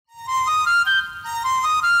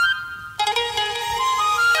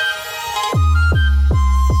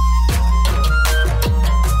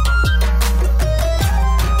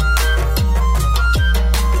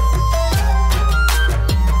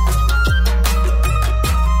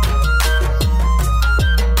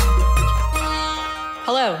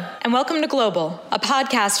and welcome to Global, a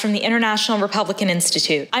podcast from the International Republican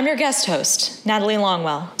Institute. I'm your guest host, Natalie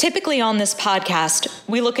Longwell. Typically on this podcast,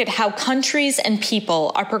 we look at how countries and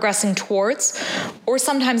people are progressing towards, or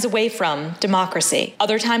sometimes away from, democracy.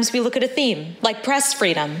 Other times we look at a theme, like press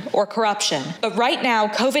freedom or corruption. But right now,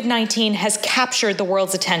 COVID-19 has captured the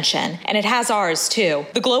world's attention, and it has ours too.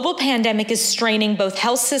 The global pandemic is straining both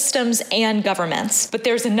health systems and governments. But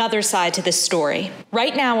there's another side to this story.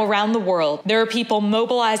 Right now, around the world, there are people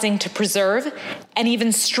mobilizing to preserve and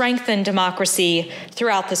even strengthen democracy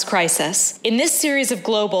throughout this crisis. In this series of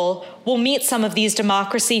Global, we'll meet some of these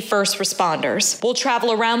democracy first responders. We'll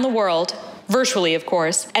travel around the world, virtually of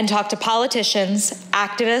course, and talk to politicians,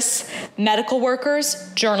 activists, medical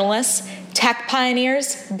workers, journalists, tech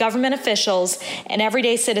pioneers, government officials, and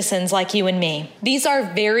everyday citizens like you and me. These are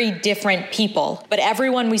very different people, but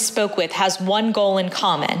everyone we spoke with has one goal in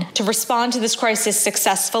common: to respond to this crisis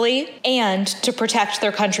successfully and to protect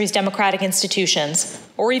their country's democratic institutions,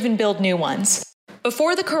 or even build new ones.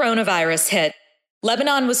 Before the coronavirus hit,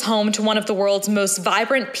 Lebanon was home to one of the world's most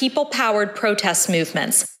vibrant people-powered protest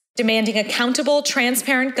movements, demanding accountable,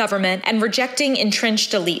 transparent government and rejecting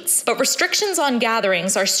entrenched elites. But restrictions on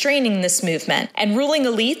gatherings are straining this movement, and ruling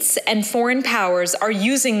elites and foreign powers are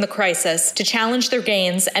using the crisis to challenge their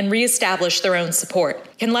gains and reestablish their own support.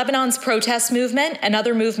 Can Lebanon's protest movement and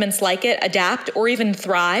other movements like it adapt or even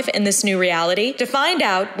thrive in this new reality? To find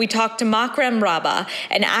out, we talked to Makrem Rabah,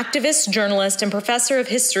 an activist, journalist, and professor of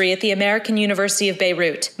history at the American University of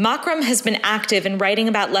Beirut. Makrem has been active in writing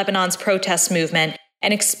about Lebanon's protest movement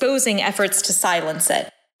and exposing efforts to silence it.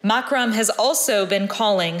 Makrem has also been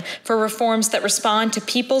calling for reforms that respond to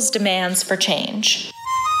people's demands for change.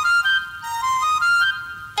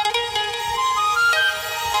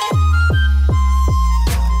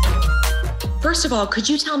 First of all, could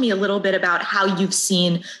you tell me a little bit about how you've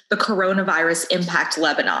seen the coronavirus impact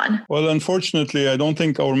Lebanon? Well, unfortunately, I don't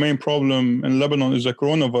think our main problem in Lebanon is the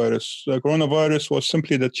coronavirus. The coronavirus was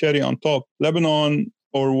simply the cherry on top. Lebanon,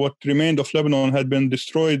 or what remained of Lebanon, had been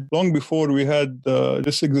destroyed long before we had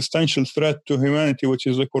this existential threat to humanity, which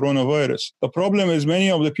is the coronavirus. The problem is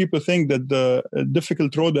many of the people think that the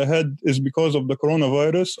difficult road ahead is because of the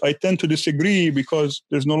coronavirus. I tend to disagree, because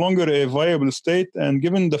there's no longer a viable state, and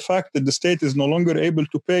given the fact that the state is no longer able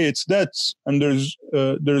to pay its debts, and there's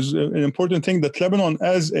an important thing that Lebanon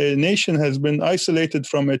as a nation has been isolated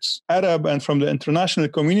from its Arab and from the international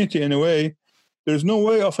community in a way. There's no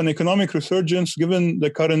way of an economic resurgence given the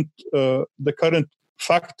current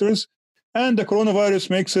factors, and the coronavirus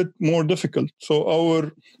makes it more difficult. So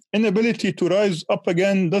our inability to rise up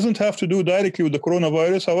again doesn't have to do directly with the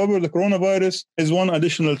coronavirus. However, the coronavirus is one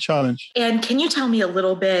additional challenge. And can you tell me a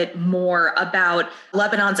little bit more about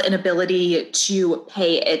Lebanon's inability to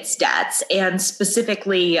pay its debts, and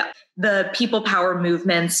specifically the people power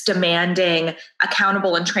movements demanding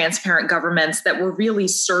accountable and transparent governments that were really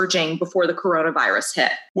surging before the coronavirus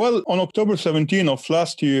hit? Well, on October 17 of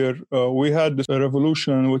last year, we had this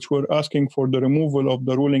revolution in which we're asking for the removal of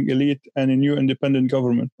the ruling elite and a new independent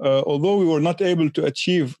government. Although we were not able to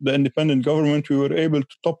achieve the independent government, we were able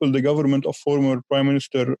to topple the government of former Prime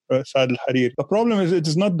Minister Saad al-Hariri. The problem is it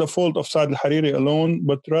is not the fault of Saad al-Hariri alone,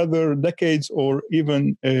 but rather decades or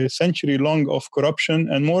even a century long of corruption,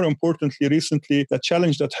 and more importantly, recently, the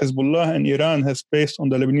challenge that Hezbollah and Iran has placed on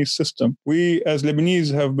the Lebanese system. We, as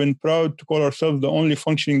Lebanese, have been proud to call ourselves the only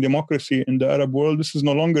functioning democracy in the Arab world. This is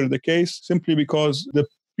no longer the case, simply because the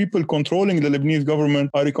people controlling the Lebanese government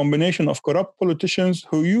are a combination of corrupt politicians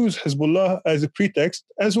who use Hezbollah as a pretext,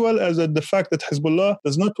 as well as the fact that Hezbollah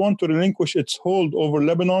does not want to relinquish its hold over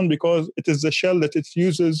Lebanon because it is the shell that it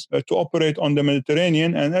uses to operate on the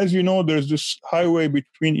Mediterranean. And as you know, there's this highway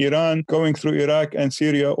between Iran going through Iraq and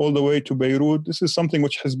Syria all the way to Beirut. This is something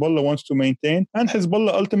which Hezbollah wants to maintain. And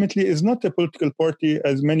Hezbollah ultimately is not a political party,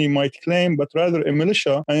 as many might claim, but rather a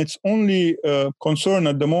militia. And its only concern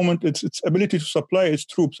at the moment is its ability to supply its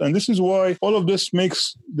troops. And this is why all of this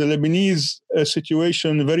makes the Lebanese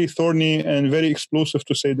situation very thorny and very explosive,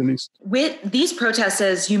 to say the least. With these protests,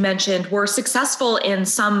 as you mentioned, were successful in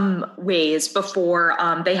some ways before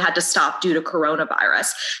they had to stop due to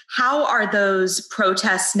coronavirus. How are those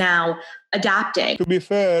protests now adapting? To be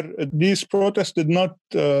fair, these protests did not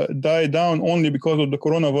die down only because of the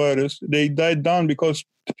coronavirus. They died down because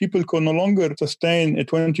people could no longer sustain a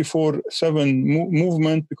 24/7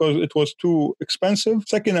 movement because it was too expensive.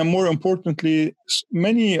 Second, and more importantly,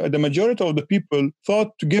 the majority of the people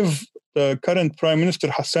thought to give the current Prime Minister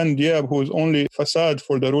Hassan Diab, who is only facade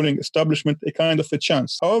for the ruling establishment, a kind of a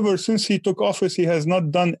chance. However, since he took office, he has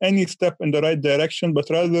not done any step in the right direction, but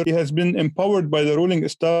rather he has been empowered by the ruling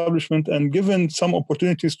establishment and given some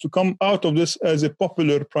opportunities to come out of this as a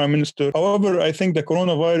popular Prime Minister. However, I think the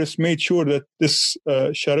coronavirus made sure that this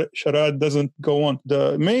charade doesn't go on.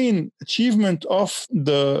 The main achievement of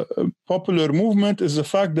the popular movement is the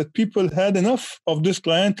fact that people had enough of this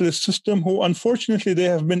clientelist system who, unfortunately, they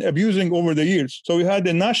have been abusing over the years. So we had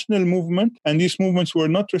a national movement, and these movements were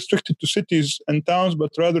not restricted to cities and towns,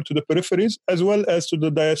 but rather to the peripheries, as well as to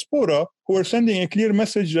the diaspora, who are sending a clear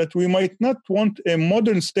message that we might not want a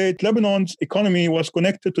modern state. Lebanon's economy was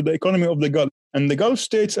connected to the economy of the Gulf. And the Gulf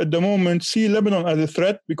states at the moment see Lebanon as a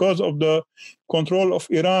threat because of the control of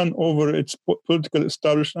Iran over its political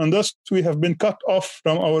establishment. And thus, we have been cut off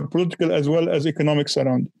from our political as well as economic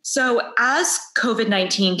surroundings. So as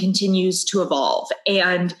COVID-19 continues to evolve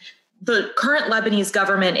and the current Lebanese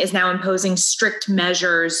government is now imposing strict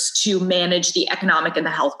measures to manage the economic and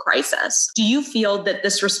the health crisis, do you feel that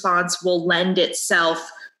this response will lend itself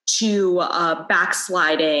to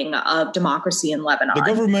backsliding of democracy in Lebanon? The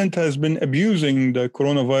government has been abusing the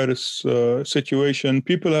coronavirus situation.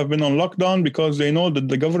 People have been on lockdown because they know that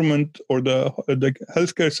the government or the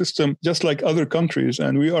healthcare system, just like other countries,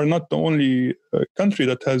 and we are not the only country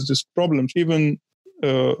that has these problems. Even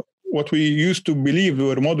what we used to believe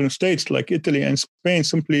were modern states like Italy and Spain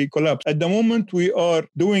simply collapsed. At the moment, we are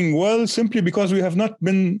doing well simply because we have not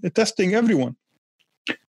been testing everyone.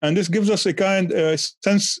 And this gives us a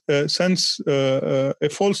a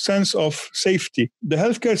false sense of safety. The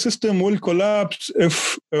healthcare system will collapse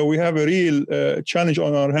if we have a real challenge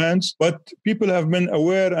on our hands. But people have been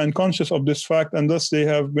aware and conscious of this fact, and thus they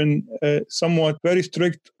have been somewhat very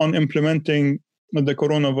strict on implementing the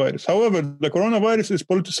coronavirus. However, the coronavirus is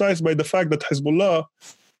politicized by the fact that Hezbollah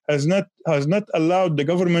has not allowed the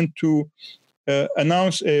government to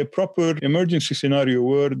announce a proper emergency scenario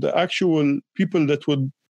where the actual people that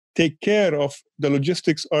would take care of the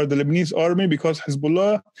logistics are the Lebanese army, because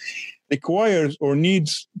Hezbollah requires or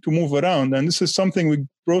needs to move around. And this is something which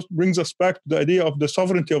brings us back to the idea of the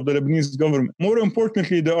sovereignty of the Lebanese government. More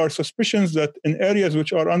importantly, there are suspicions that in areas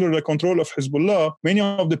which are under the control of Hezbollah, many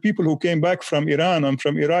of the people who came back from Iran and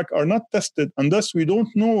from Iraq are not tested. And thus, we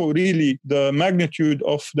don't know really the magnitude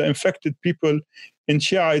of the infected people in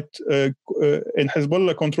Shiite, in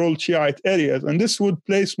Hezbollah-controlled Shiite areas. And this would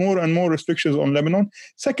place more and more restrictions on Lebanon.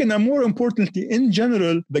 Second, and more importantly, in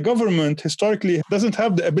general, the government historically doesn't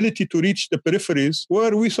have the ability to reach the peripheries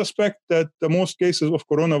where we suspect that the most cases of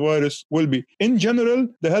coronavirus will be. In general,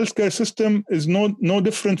 the healthcare system is no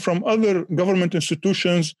different from other government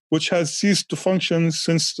institutions which has ceased to function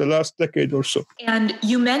since the last decade or so. And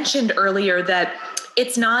you mentioned earlier that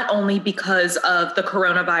it's not only because of the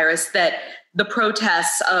coronavirus that the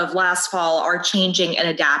protests of last fall are changing and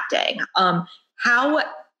adapting. How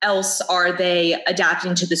else are they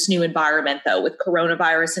adapting to this new environment, though, with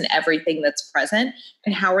coronavirus and everything that's present?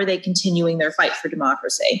 And how are they continuing their fight for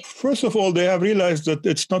democracy? First of all, they have realized that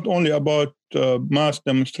it's not only about mass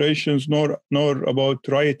demonstrations, nor about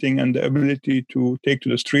rioting and the ability to take to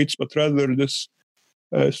the streets, but rather this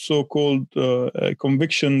so-called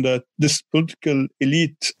conviction that this political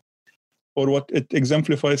elite or what it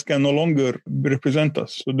exemplifies can no longer represent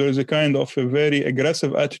us. So there is a kind of a very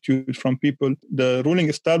aggressive attitude from people. The ruling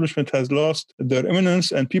establishment has lost their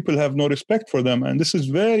eminence and people have no respect for them. And this is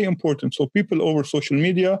very important. So people over social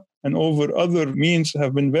media and over other means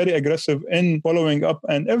have been very aggressive in following up.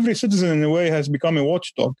 And every citizen in a way has become a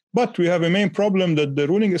watchdog. But we have a main problem that the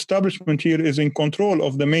ruling establishment here is in control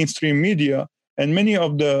of the mainstream media. And many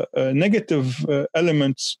of the negative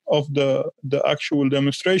elements of the actual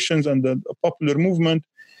demonstrations and the popular movement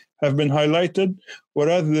have been highlighted,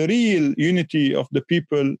 whereas the real unity of the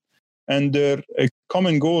people and their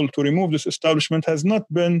common goal to remove this establishment has not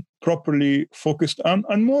been properly focused on.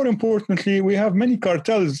 And more importantly, we have many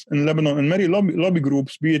cartels in Lebanon and many lobby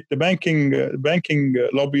groups, be it the banking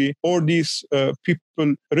lobby or these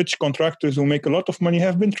people, rich contractors who make a lot of money,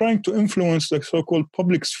 have been trying to influence the so-called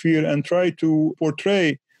public sphere and try to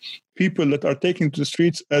portray people that are taking to the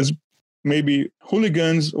streets as maybe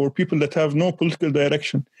hooligans or people that have no political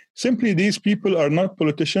direction. Simply, these people are not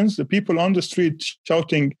politicians. The people on the street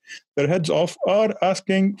shouting their heads off are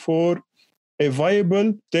asking for a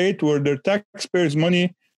viable state where their taxpayers'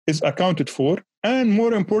 money is accounted for, and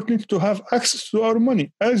more importantly, to have access to our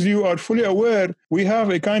money. As you are fully aware, we have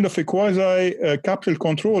a kind of a quasi-capital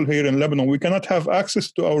control here in Lebanon. We cannot have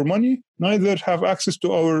access to our money, neither have access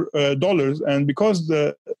to our dollars. And because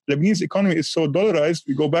the Lebanese economy is so dollarized,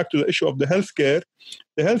 we go back to the issue of the healthcare.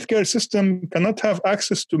 The healthcare system cannot have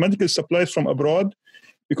access to medical supplies from abroad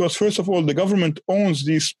because, first of all, the government owns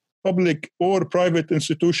these public or private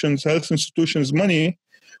institutions, health institutions' money,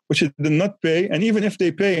 which it did not pay. And even if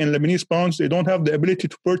they pay in Lebanese pounds, they don't have the ability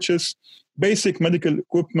to purchase basic medical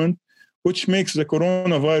equipment, which makes the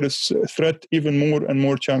coronavirus threat even more and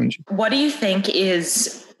more challenging. What do you think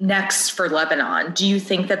is next for Lebanon? Do you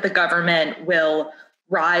think that the government will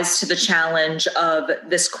rise to the challenge of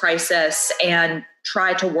this crisis and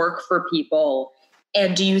try to work for people?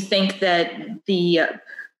 And do you think that the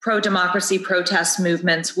pro-democracy protest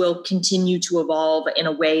movements will continue to evolve in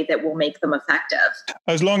a way that will make them effective?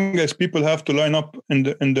 As long as people have to line up in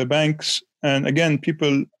the banks, and again,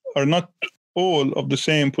 people are not all of the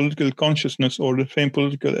same political consciousness or the same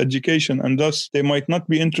political education, and thus they might not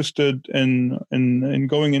be interested in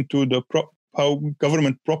going into how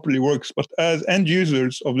government properly works. But as end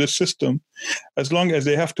users of this system, as long as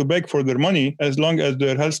they have to beg for their money, as long as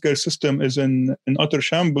their healthcare system is in utter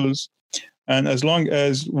shambles, and as long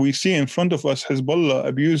as we see in front of us Hezbollah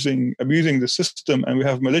abusing the system, and we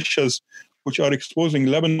have militias which are exposing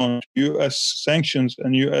Lebanon to U.S. sanctions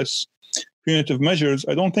and U.S. punitive measures,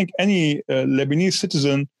 I don't think any Lebanese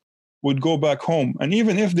citizen would go back home. And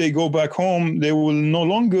even if they go back home, they will no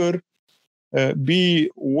longer be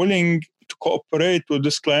willing to cooperate with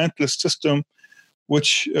this clientelist system,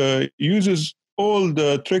 which uses all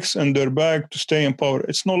the tricks in their bag to stay in power.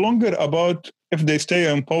 It's no longer about if they stay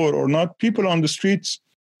in power or not. People on the streets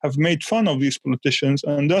have made fun of these politicians,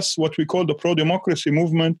 and thus what we call the pro-democracy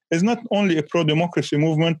movement is not only a pro-democracy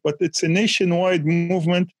movement, but it's a nationwide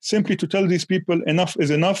movement simply to tell these people enough is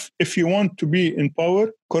enough. If you want to be in power,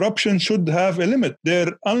 corruption should have a limit.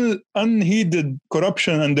 Their unheeded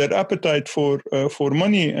corruption and their appetite for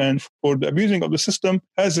money and for the abusing of the system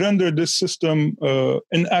has rendered this system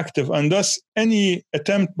inactive, and thus any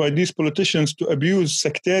attempt by these politicians to abuse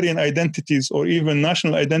sectarian identities or even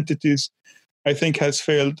national identities, I think, has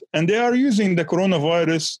failed. And they are using the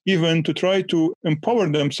coronavirus even to try to empower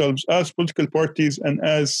themselves as political parties and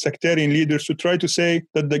as sectarian leaders to try to say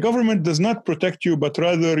that the government does not protect you, but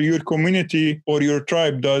rather your community or your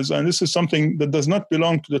tribe does. And this is something that does not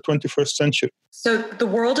belong to the 21st century. So the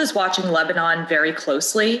world is watching Lebanon very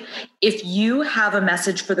closely. If you have a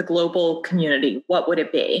message for the global community, what would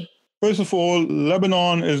it be? First of all,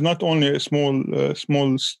 Lebanon is not only a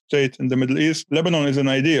small state in the Middle East. Lebanon is an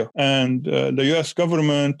idea, and the U.S.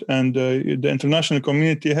 government and the international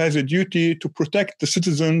community has a duty to protect the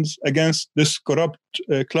citizens against this corrupt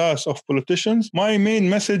class of politicians. My main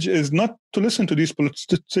message is not to listen to these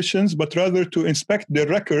politicians, but rather to inspect their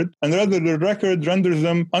record, and rather their record renders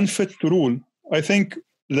them unfit to rule. I think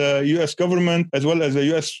the U.S. government, as well as the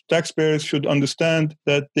U.S. taxpayers, should understand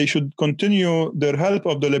that they should continue their help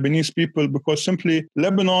of the Lebanese people, because simply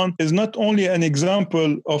Lebanon is not only an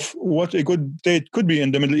example of what a good state could be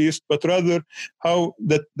in the Middle East, but rather how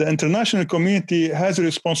that the international community has a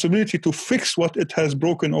responsibility to fix what it has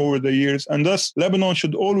broken over the years. And thus, Lebanon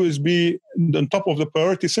should always be on top of the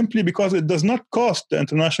priority, simply because it does not cost the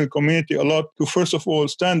international community a lot to, first of all,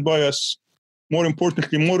 stand by us, more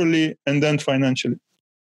importantly, morally, and then financially.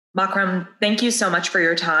 Makram, thank you so much for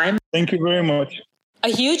your time. Thank you very much. A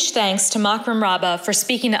huge thanks to Makram Rabah for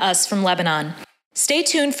speaking to us from Lebanon. Stay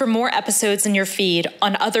tuned for more episodes in your feed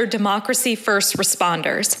on other democracy first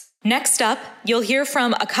responders. Next up, you'll hear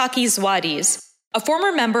from Akaki Zwadis, a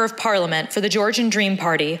former member of parliament for the Georgian Dream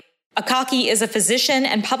Party. Akaki is a physician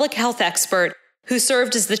and public health expert who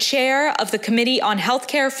served as the chair of the Committee on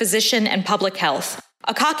Healthcare, Physician, and Public Health.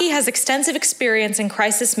 Akaki has extensive experience in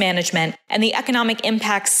crisis management and the economic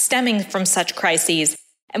impacts stemming from such crises,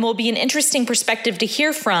 and will be an interesting perspective to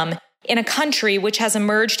hear from in a country which has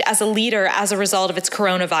emerged as a leader as a result of its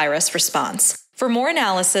coronavirus response. For more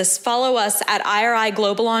analysis, follow us at IRI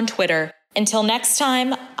Global on Twitter. Until next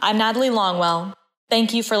time, I'm Natalie Longwell.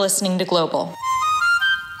 Thank you for listening to Global.